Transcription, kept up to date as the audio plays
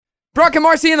Brock and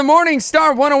Marci in the morning,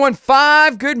 Star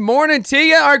 101.5. Good morning to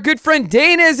you. Our good friend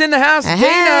Dana is in the house. Hey.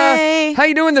 Dana, how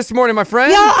you doing this morning, my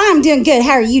friend? Y'all, I'm doing good.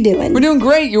 How are you doing? We're doing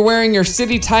great. You're wearing your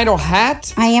city title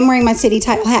hat. I am wearing my city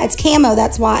title hat. It's camo,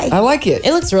 that's why. I like it.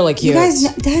 It looks really cute. You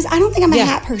guys, I don't think I'm a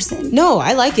hat person. No,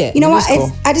 I like it. You know what?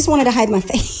 cool. I just wanted to hide my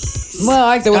face. Well,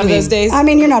 I So one of those days. I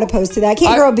mean, you're not opposed to that. I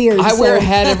can't grow a beard. I wear a so-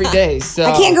 hat every day. So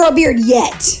I can't grow a beard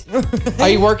yet. Are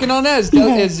you working on that?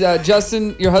 Is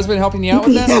Justin, your husband, helping you out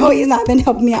with that? No, he's not been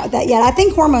helping me out with that yet. I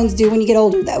think hormones do when you get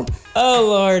older, though. Oh,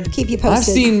 Lord. Keep you posted. I've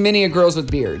seen many girls with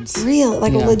beards. Really?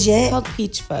 Like a Yeah. legit? It's called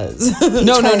peach fuzz.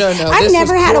 No. I've This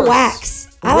never was had a coarse. wax.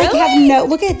 I like Really? have no.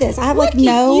 Look at this. I have like Look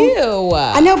no. at you.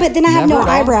 I know, but then I have Never no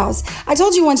at all? eyebrows. I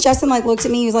told you once. Justin like looked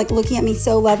at me. He was like looking at me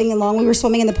so loving and long. We were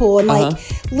swimming in the pool, and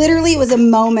like literally, it was a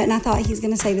moment. And I thought he's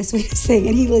gonna say the sweetest thing,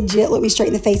 and he legit looked me straight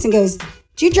in the face and goes,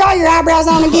 "Did you draw your eyebrows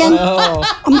on again?"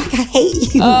 I'm like, I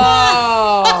hate you.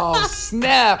 Oh,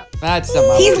 snap. That's some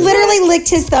He's literally licked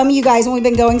his thumb, you guys, when we've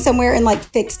been going somewhere and like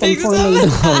fixed them for me.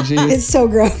 Oh, geez. It's so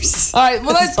gross. All right,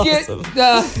 well, let's get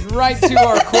right to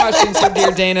our questions here,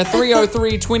 dear Dana.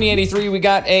 303-2083. We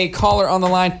got a caller on the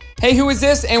line. Hey, who is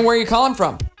this and where are you calling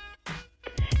from?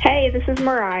 Hey, this is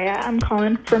Mariah. I'm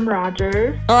calling from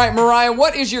Rogers. All right, Mariah,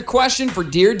 what is your question for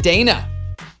dear Dana?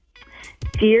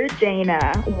 Dear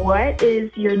Dana, what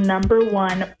is your number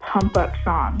one pump-up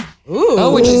song? Ooh.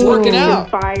 Oh, when she's working Your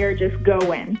out. fire just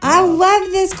going. I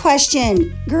love this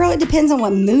question. Girl, it depends on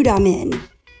what mood I'm in.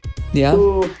 Yeah.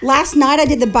 Ooh, Last night I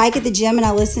did the bike at the gym and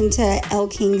I listened to Elle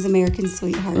King's American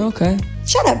Sweetheart. Okay.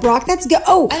 Shut up, Brock. That's good.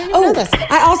 Oh, I didn't even know this.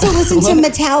 I also listened to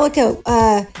Metallica.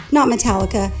 Not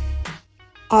Metallica.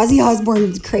 Ozzy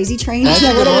Osbourne's Crazy Train. That's Is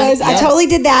that a what good it one. was? I Yeah. totally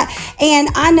did that. And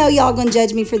I know y'all gonna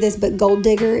judge me for this, but Gold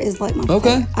Digger is like my Okay.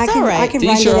 favorite. I It's can, all right. I can D.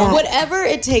 run to Cheryl. that. Whatever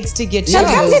it takes to get you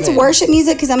Sometimes it's moving. worship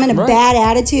music because I'm in a Right. bad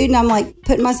attitude and I'm like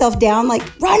putting myself down, like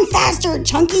run faster,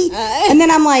 chunky. And then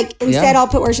I'm like, instead I'll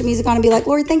put worship music on and be like,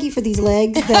 Lord, thank you for these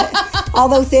legs that,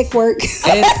 although thick, work.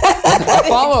 And a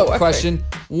follow-up question,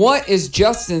 what is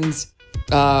Justin's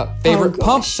favorite Oh,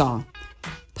 pump gosh. song?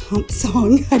 Pump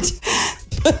song.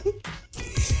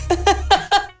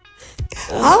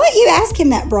 I'll let you ask him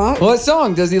that, Brock. What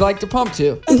song does he like to pump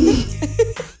to?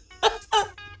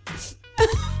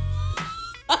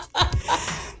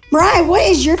 Mariah, what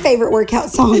is your favorite workout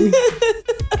song?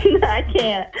 I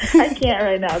can't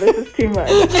right now. This is too much.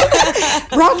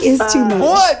 Brock is too much.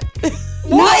 What?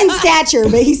 Not in stature,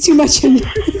 but he's too much in.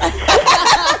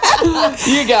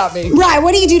 You got me. Mariah,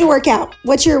 what do you do to work out?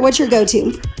 What's your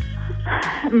go-to?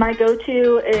 My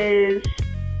go-to is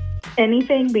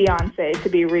anything Beyonce, to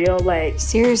be real. Like,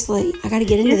 Seriously, I got to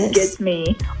get into just this. gets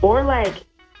me. Or like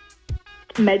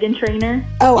Megan Trainor.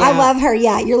 Oh, I Yeah. love her.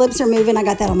 Yeah, your lips are moving. I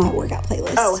got that on my workout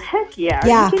playlist. Oh, heck yeah. Are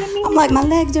yeah. you kidding me? I'm like, my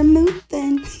legs are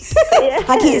moving.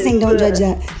 I can't sing. Don't judge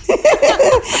that.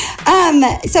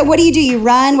 So what do? You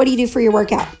run? What do you do for your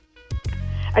workout?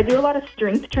 I do a lot of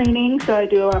strength training, so I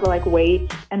do a lot of like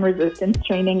weights and resistance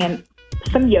training and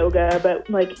some yoga, but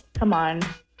like, come on.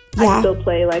 Yeah. I still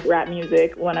play like rap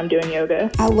music when I'm doing yoga.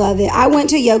 I love it. I went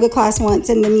to a yoga class once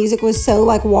and the music was so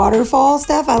like waterfall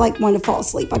stuff. I like wanted to fall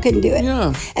asleep. I couldn't do it.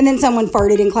 Yeah. And then someone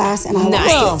farted in class and I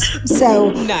lost it. So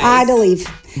Nice. I had to leave.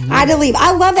 I had to leave.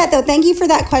 I love that though. Thank you for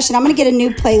that question. I'm going to get a new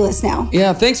playlist now.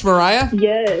 Yeah, thanks, Mariah.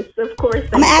 Yes, of course.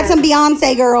 I'm going to add some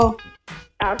Beyonce, girl.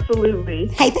 Absolutely.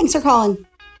 Hey, thanks for calling.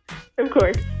 Of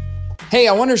course. Hey,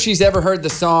 I wonder if she's ever heard the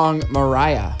song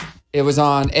Mariah. It was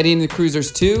on Eddie and the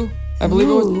Cruisers 2, I believe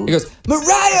it was. It goes,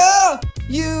 Mariah,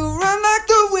 you run like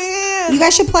the wind. You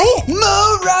guys should play it.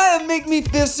 Mariah, make me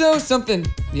feel so something.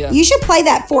 Yeah. You should play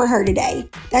that for her today.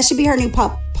 That should be her new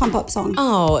pump up song.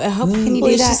 Oh, I hope Can you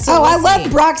do that? Oh, I love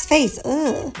Brock's face.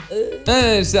 Ugh.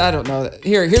 I don't know.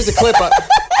 Here's a clip of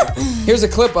Here's a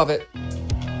clip of it.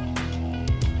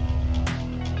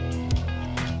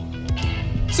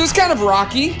 So it's kind of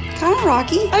rocky, Kind of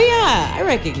rocky. Oh, yeah. I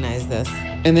recognize this.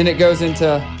 and then it goes into,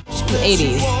 The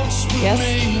 80s. Yes?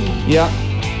 yeah.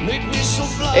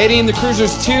 Eddie and the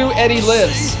Cruisers 2, Eddie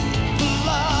Lives.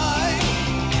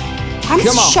 I'm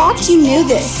Come on. shocked you knew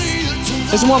this.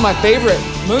 This is one of my favorite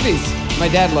movies. My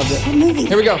dad loved it. What movie?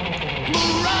 Here we go.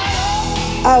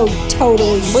 Oh,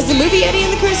 totally. Was the movie Eddie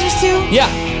and the Cruisers too? Yeah.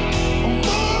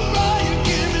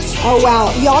 Oh,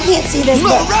 wow. Y'all can't see this,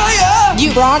 but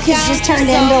Brock has just turned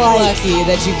so into like... lucky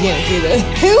that you can't see this.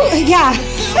 Who? Yeah.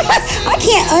 I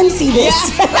can't unsee this.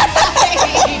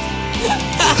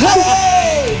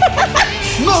 Hey!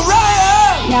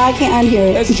 Mariah! Now I can't unhear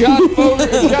it. That's John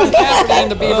Cafferty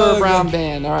and the Beaver Brown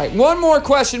Band. All right. One more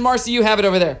question. Marci, you have it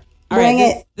over there. All Bring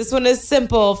right, it. This one is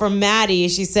simple from Maddie.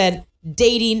 She said,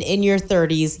 dating in your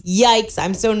 30s. Yikes.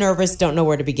 I'm so nervous. Don't know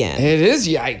where to begin. It is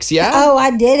yikes, yeah? Oh, I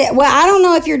did it. Well, I don't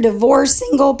know if you're divorced,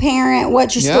 single parent,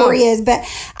 what your story is, but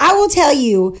I will tell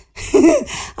you,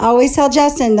 I always tell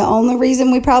Justin, the only reason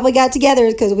we probably got together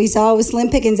is because we saw it was slim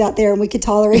pickings out there and we could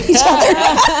tolerate each other.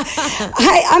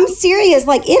 I'm serious.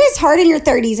 Like, it is hard in your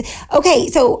 30s. Okay,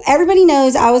 so everybody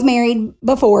knows I was married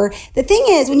before. The thing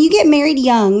is, when you get married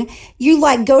young, you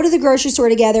like go to the grocery store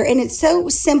together and it's so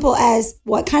simple as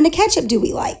what kind of ketchup do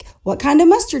we like? What kind of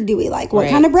mustard do we like? What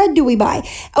kind of bread do we buy?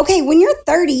 Okay, when you're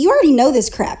 30, you already know this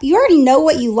crap. You already know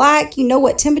what you like. You know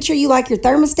what temperature you like your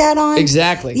thermostat on.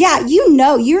 Exactly. Yeah, you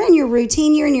know. You're in your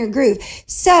routine. You're in your groove.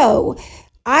 So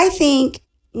I think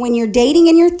when you're dating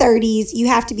in your 30s, you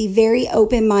have to be very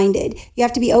open-minded. You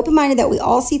have to be open-minded that we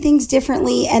all see things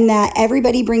differently and that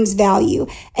everybody brings value.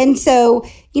 And so,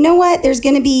 you know what? There's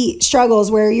going to be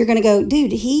struggles where you're going to go,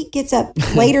 dude, he gets up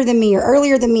later than me or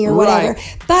earlier than me or whatever.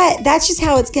 Right. But that's just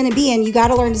how it's going to be. And you got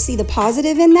to learn to see the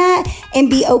positive in that and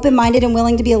be open-minded and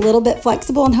willing to be a little bit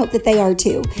flexible and hope that they are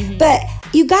too. Mm-hmm. But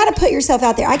you got to put yourself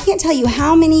out there. I can't tell you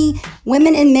how many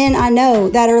women and men I know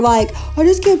that are like, I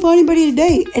just can't find anybody to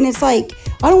date. And it's like,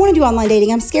 I don't want to do online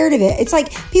dating. I'm scared of it. It's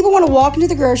like people want to walk into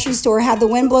the grocery store, have the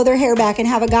wind blow their hair back, and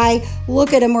have a guy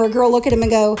look at them or a girl look at them and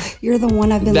go, you're the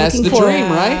one I've been looking for. That's the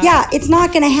dream, right? Yeah, it's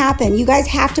not going to happen. You guys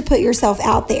have to put yourself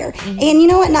out there. Mm-hmm. And you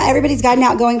know what? Not everybody's got an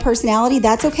outgoing personality.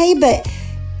 That's okay. But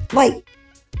like,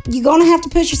 you're going to have to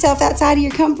push yourself outside of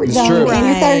your comfort zone in your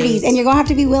 30s. And you're going to have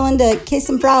to be willing to kiss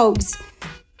some frogs.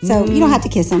 So you don't have to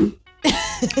kiss them.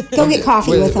 Go get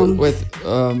coffee with them. With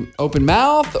open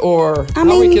mouth, or how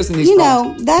are we kissing these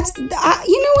frogs?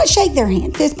 You know what? Shake their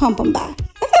hand. Fist pump them by.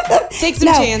 Take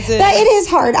some chances. But it is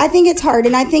hard. I think it's hard.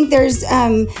 And I think there's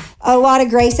a lot of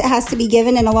grace that has to be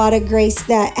given and a lot of grace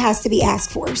that has to be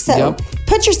asked for. So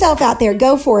put yourself out there.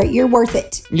 Go for it. You're worth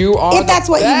it. You are. If that's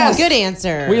what you want. Good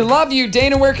answer. We love you.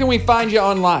 Dana, where can we find you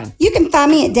online? You can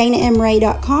find me at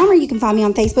danamray.com, or you can find me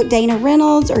on Facebook, Dana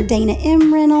Reynolds or Dana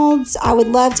M. Reynolds. I would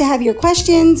love to have your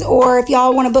questions, or if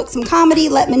y'all want to book some comedy,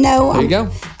 let me know. There you go.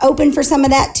 Open for some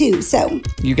of that too. So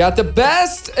you got the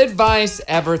best advice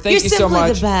ever. Thank you so much.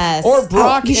 You're simply the best. Or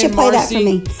Brock you should and play that for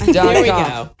me. There we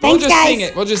go. Thanks, guys. Sing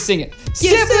it. We'll just sing it.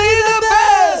 Simply the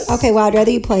best. Okay, well, I'd rather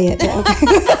you play it. But okay.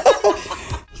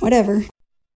 Whatever.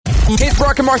 Hey, it's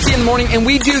Brock and Marci in the morning, and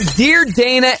we do Dear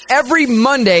Dana every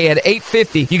Monday at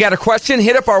 8:50. You got a question?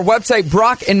 Hit up our website,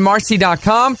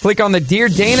 brockandmarci.com. Click on the Dear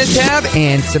Dana tab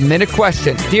and submit a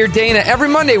question. Dear Dana every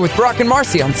Monday with Brock and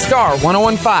Marci on Star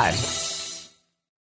 101.5.